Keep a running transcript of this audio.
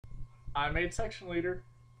I made section leader.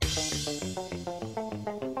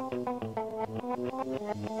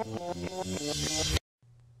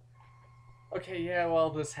 Okay, yeah, well,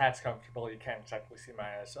 this hat's comfortable. You can't exactly see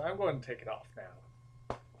my eyes, so I'm going to take it off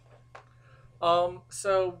now.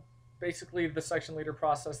 So basically, the section leader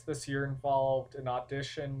process this year involved an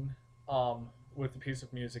audition, with a piece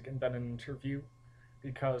of music, and then an interview,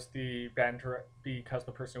 because because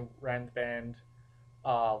the person who ran the band,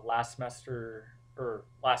 last semester or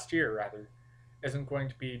last year rather, isn't going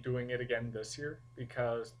to be doing it again this year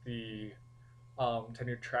because the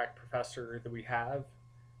tenure track professor that we have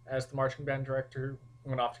as the marching band director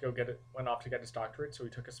went off to get his doctorate, so he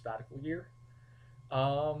took a sabbatical year.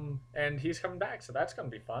 And he's coming back, so that's gonna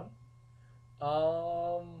be fun.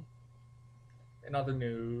 Um, in other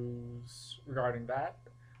news regarding that,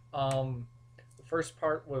 the first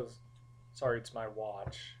part was, sorry, it's my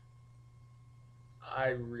watch. I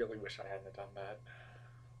really wish I hadn't done that.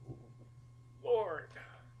 Lord.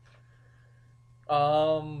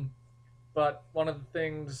 Um, but one of the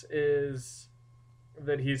things is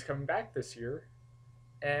that he's coming back this year,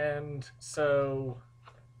 and so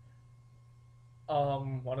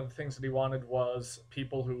one of the things that he wanted was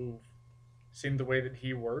people who've seen the way that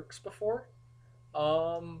he works before.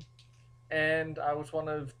 Um, and I was one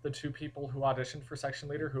of the two people who auditioned for section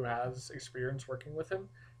leader who has experience working with him.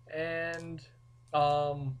 And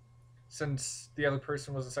um, since the other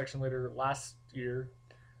person was a section leader last year,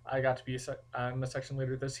 I got to be I'm a section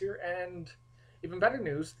leader this year. And even better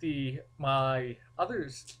news, my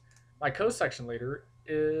co-section leader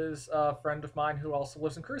is a friend of mine who also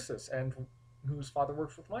lives in Cruces and whose father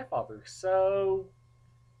works with my father. So,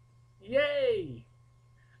 yay!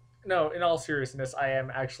 No, in all seriousness, I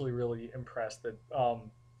am actually really impressed that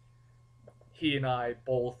he and I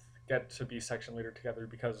both get to be section leader together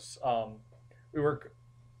because we work,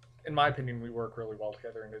 in my opinion, we work really well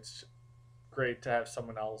together, and it's great to have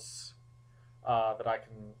someone else that I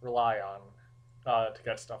can rely on to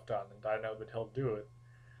get stuff done, and I know that he'll do it.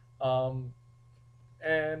 Um,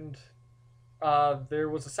 and there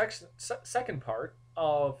was a second part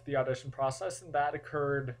of the audition process, and that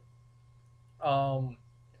occurred um,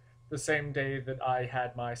 the same day that I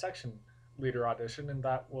had my section leader audition, and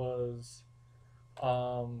that was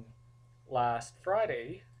um, last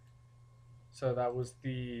Friday. So that was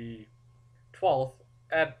the 12th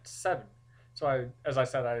at 7. So as I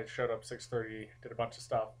said, I showed up 6:30, did a bunch of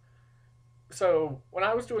stuff. So when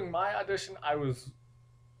I was doing my audition, I was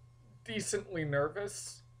decently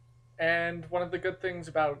nervous. And one of the good things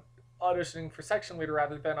about auditioning for section leader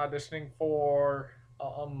rather than auditioning for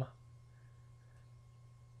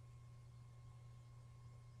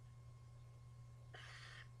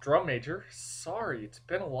drum major, sorry, it's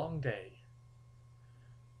been a long day,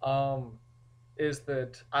 um, is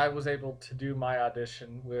that I was able to do my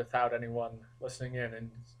audition without anyone listening in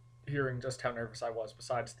and hearing just how nervous I was,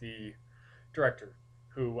 besides the director,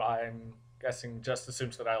 who I'm guessing just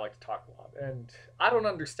assumes that I like to talk a lot. And I don't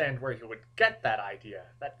understand where he would get that idea.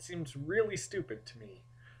 That seems really stupid to me.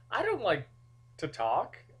 I don't like to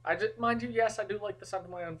talk. I just, mind you, yes, I do like the sound of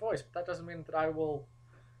my own voice, but that doesn't mean that I will.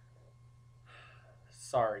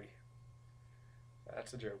 Sorry,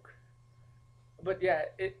 that's a joke. But yeah,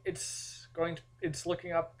 it's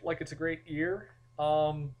looking up like it's a great year.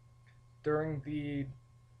 During the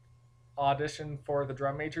audition for the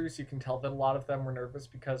drum majors, you can tell that a lot of them were nervous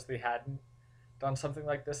because they hadn't done something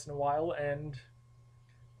like this in a while, and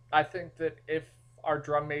I think that if our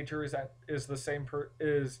drum major is the same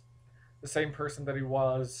person that he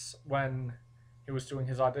was when he was doing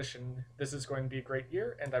his audition, this is going to be a great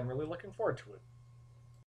year, and I'm really looking forward to it.